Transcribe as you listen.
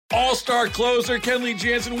All-star closer Kenley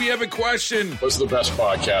Jansen, we have a question. What's the best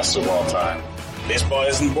podcast of all time? Baseball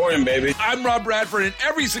isn't boring, baby. I'm Rob Bradford, and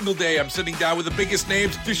every single day I'm sitting down with the biggest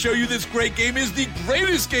names to show you this great game is the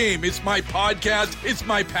greatest game. It's my podcast. It's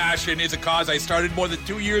my passion. It's a cause I started more than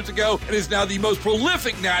 2 years ago and is now the most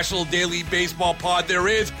prolific national daily baseball pod there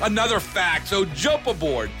is. Another fact. So jump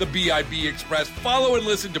aboard the BIB Express. Follow and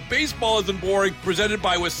listen to Baseball Isn't Boring, presented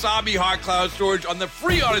by Wasabi Hot Cloud Storage on the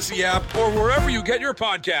free Audacy app or wherever you get your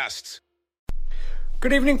podcasts.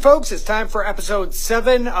 Good evening, folks. It's time for episode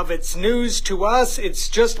 7 of It's News to Us. It's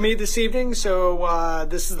just me this evening, so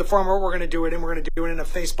this is the format we're going to do it in. We're going to do it in a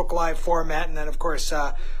Facebook Live format, and then, of course,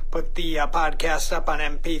 put the podcast up on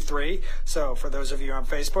MP3. So for those of you on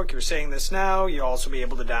Facebook, you're seeing this now. You'll also be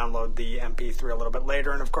able to download the MP3 a little bit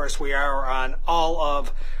later. And, of course, we are on all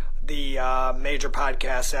of the major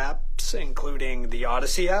podcast apps, including the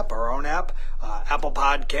Audacy app, our own app, Apple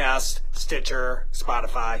Podcast, Stitcher,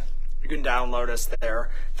 Spotify. You can download us there.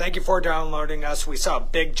 Thank you for downloading us. We saw a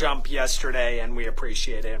big jump yesterday, and we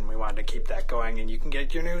appreciate it, and we wanted to keep that going. And you can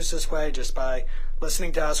get your news this way just by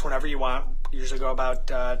listening to us whenever you want. Usually go about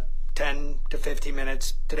 10 to 15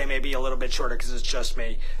 minutes. Today may be a little bit shorter because it's just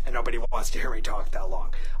me, and nobody wants to hear me talk that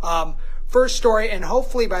long. First story, and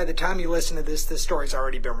hopefully by the time you listen to this story's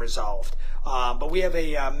already been resolved. But we have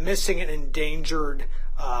a missing and endangered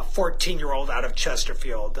 14-year-old out of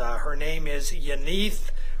Chesterfield. Her name is Yanith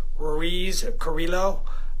Ruiz Carrillo,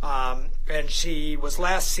 and she was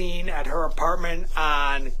last seen at her apartment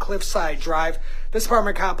on Cliffside Drive. This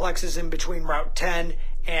apartment complex is in between Route 10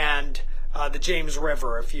 and the James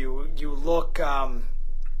River. If you look at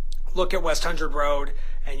West 100 Road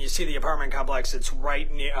and you see the apartment complex, it's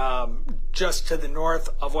right near, just to the north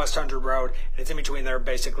of West 100 Road, and it's in between there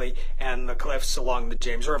basically and the cliffs along the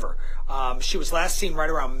James River. She was last seen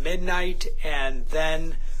right around midnight, and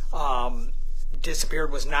then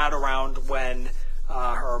disappeared, was not around when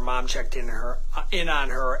her mom checked in on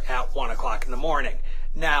her at 1 o'clock in the morning.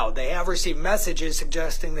 Now, they have received messages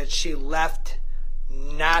suggesting that she left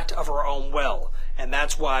not of her own will, and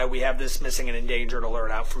that's why we have this missing and endangered alert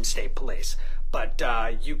out from state police. But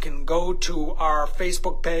you can go to our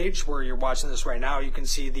Facebook page where you're watching this right now. You can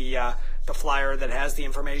see the flyer that has the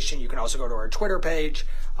information. You can also go to our Twitter page.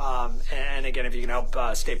 And again, if you can help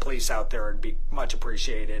state police out there, it'd be much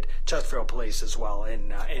appreciated. Chesterfield Police as well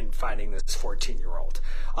in finding this 14-year-old.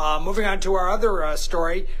 Moving on to our other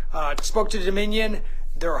story. Spoke to Dominion.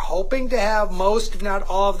 They're hoping to have most, if not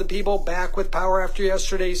all, of the people back with power after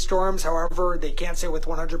yesterday's storms. However, they can't say with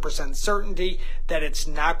 100% certainty that it's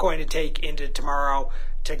not going to take into tomorrow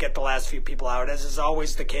to get the last few people out, as is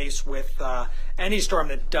always the case with any storm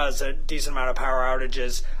that does a decent amount of power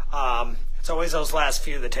outages. It's always those last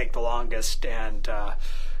few that take the longest, and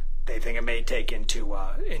they think it may take into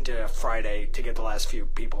Friday to get the last few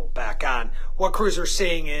people back on. What crews are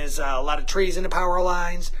seeing is a lot of trees in the power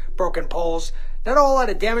lines, broken poles. Not a whole lot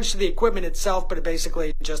of damage to the equipment itself, but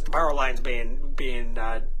basically just the power lines being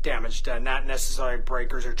damaged, not necessarily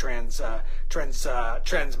breakers or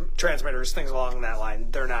transmitters, things along that line.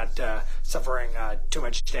 They're not suffering too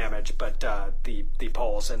much damage, but the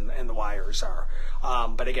poles and the wires are.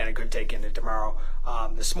 But again, it could take into tomorrow.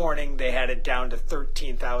 This morning they had it down to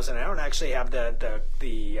 13,000. I don't actually have the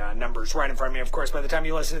numbers right in front of me. Of course, by the time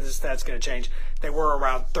you listen to this, that's going to change. They were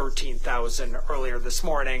around 13,000 earlier this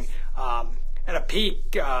morning. At a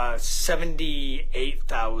peak,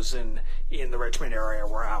 78,000 in the Richmond area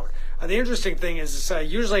were out. The interesting thing is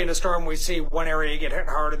usually in a storm we see one area get hit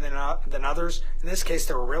harder than others. In this case,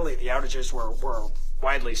 the outages were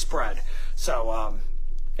widely spread. So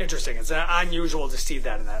interesting. It's unusual to see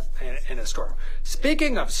that in a storm.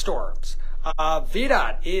 Speaking of storms,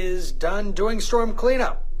 VDOT is done doing storm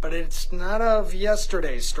cleanup, but it's not of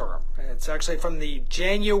yesterday's storm. It's actually from the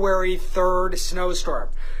January 3rd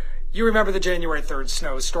snowstorm. You remember the January 3rd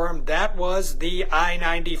snowstorm? That was the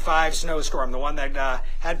I-95 snowstorm, the one that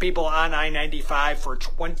had people on I-95 for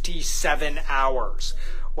 27 hours.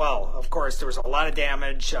 Well, of course, there was a lot of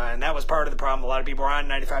damage, and that was part of the problem. A lot of people were on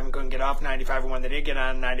 95 and couldn't get off 95, and when they did get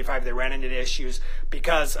on 95, they ran into issues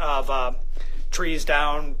because of trees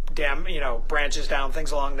down, branches down,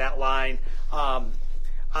 things along that line.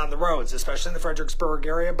 On the roads, especially in the Fredericksburg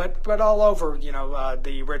area, but all over,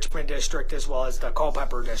 the Richmond district as well as the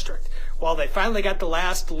Culpeper district. Well, they finally got the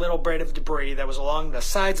last little bit of debris that was along the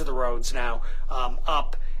sides of the roads now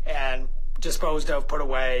up and disposed of, put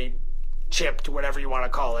away, chipped, whatever you want to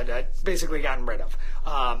call it, basically gotten rid of.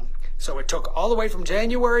 So it took all the way from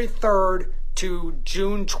January 3rd to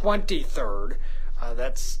June 23rd.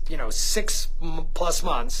 That's, 6+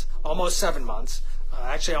 months, almost 7 months.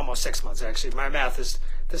 Actually, almost 6 months, actually. My math is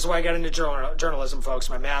This is why I got into journalism, folks.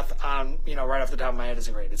 My math on, right off the top of my head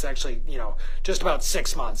isn't great. It's actually, just about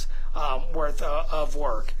 6 months worth of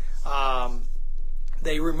work.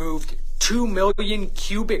 They removed 2 million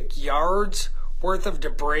cubic yards worth of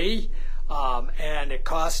debris, and it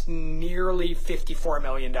cost nearly $54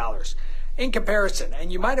 million. In comparison,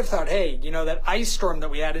 and you might have thought, hey, that ice storm that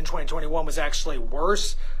we had in 2021 was actually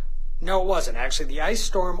worse. No, it wasn't. Actually, the ice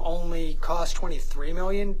storm only cost $23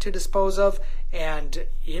 million to dispose of, and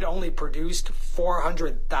it only produced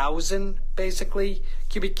 400,000, basically,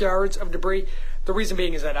 cubic yards of debris. The reason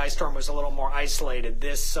being is that ice storm was a little more isolated.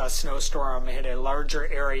 This snowstorm hit a larger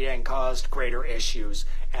area and caused greater issues,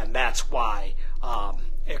 and that's why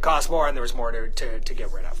it cost more and there was more to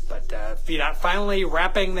get rid of. But VDOT finally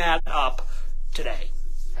wrapping that up today.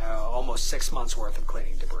 Almost 6 months worth of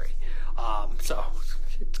cleaning debris. So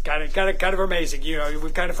it's kind of amazing.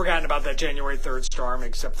 We've kind of forgotten about that January 3rd storm,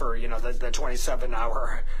 except for the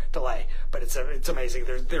 27-hour delay. But it's amazing.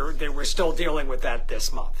 They were still dealing with that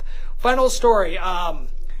this month. Final story.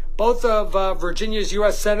 Both of Virginia's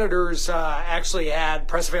U.S. senators actually had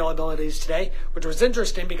press availabilities today, which was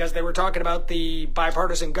interesting because they were talking about the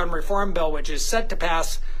bipartisan gun reform bill, which is set to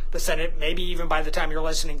pass the Senate. Maybe even by the time you're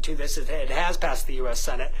listening to this, it has passed the U.S.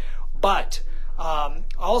 Senate. But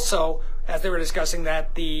also, as they were discussing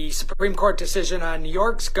that, the Supreme Court decision on New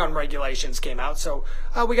York's gun regulations came out. So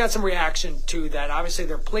we got some reaction to that. Obviously,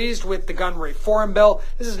 they're pleased with the gun reform bill.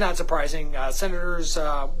 This is not surprising. Senators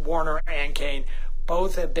Warner and Kaine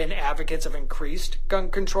both have been advocates of increased gun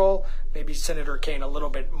control. Maybe Senator Kaine a little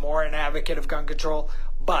bit more an advocate of gun control.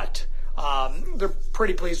 But they're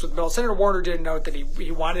pretty pleased with the bill. Senator Warner did note that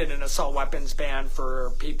he wanted an assault weapons ban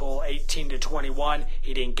for people 18 to 21.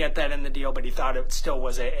 He didn't get that in the deal, but he thought it still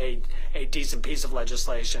was a decent piece of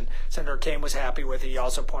legislation. Senator Kaine was happy with it. He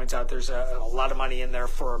also points out there's a lot of money in there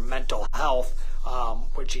for mental health,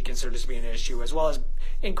 which he considers to be an issue, as well as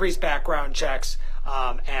increased background checks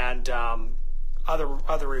and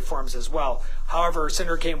other reforms as well. However,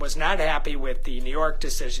 Senator Kaine was not happy with the New York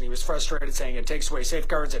decision. He was frustrated, saying it takes away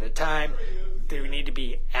safeguards at a time. They need to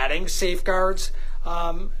be adding safeguards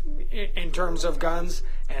in terms of guns,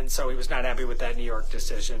 and so he was not happy with that New York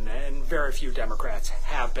decision. And very few Democrats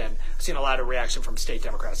have been. I've seen a lot of reaction from state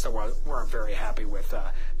Democrats that weren't very happy with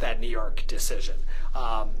that New York decision.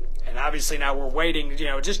 And obviously now we're waiting,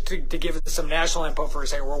 just to give us some national info for a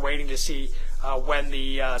second, we're waiting to see when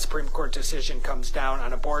the Supreme Court decision comes down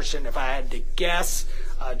on abortion. If I had to guess,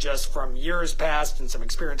 just from years past and some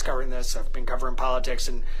experience covering this, I've been covering politics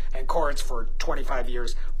and courts for 25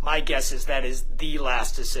 years, my guess is that is the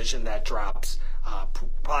last decision that drops,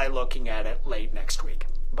 probably looking at it late next week.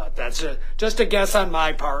 But that's just a guess on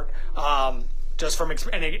my part. Just from an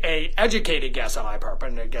educated guess on my part,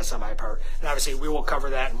 but a guess on my part. And obviously we will cover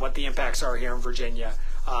that and what the impacts are here in Virginia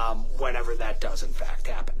whenever that does in fact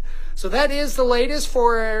happen. So that is the latest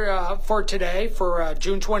for today, for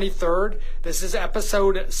June 23rd. This is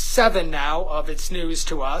episode 7 now of It's News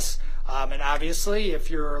to Us. And obviously, if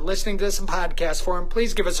you're listening to this in podcast form,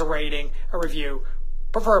 please give us a rating, a review,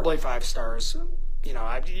 preferably 5 stars.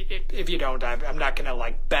 If you don't, I'm not going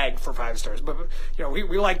to beg for 5 stars, but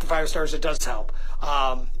we like the 5 stars. It does help.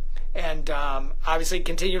 And obviously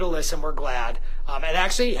continue to listen. We're glad. And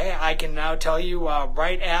actually, hey, I can now tell you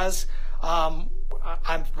right as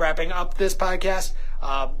I'm wrapping up this podcast,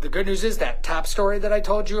 the good news is that top story that I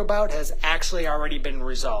told you about has actually already been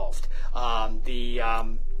resolved.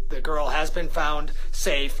 The girl has been found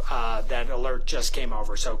safe. That alert just came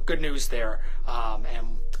over. So good news there.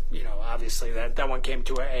 And obviously that one came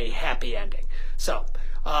to a happy ending. So,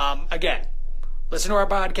 again, listen to our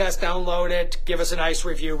podcast, download it, give us a nice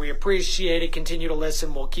review. We appreciate it. Continue to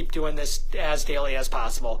listen. We'll keep doing this as daily as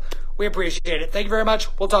possible. We appreciate it. Thank you very much.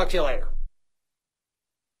 We'll talk to you later.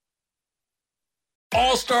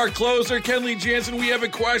 All-star closer Kenley Jansen, we have a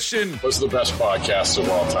question. What's the best podcast of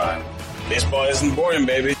all time? Baseball isn't boring,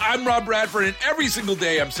 baby. I'm Rob Bradford, and every single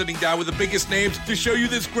day I'm sitting down with the biggest names to show you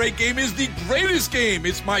this great game is the greatest game.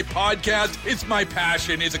 It's my podcast. It's my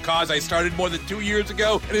passion. It's a cause I started more than 2 years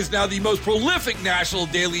ago and is now the most prolific national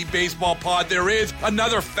daily baseball pod there is.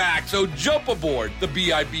 Another fact, so jump aboard the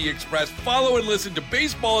BIB Express. Follow and listen to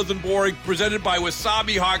Baseball Isn't Boring, presented by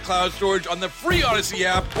Wasabi Hot Cloud Storage on the free Audacy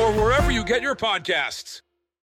app or wherever you get your podcasts.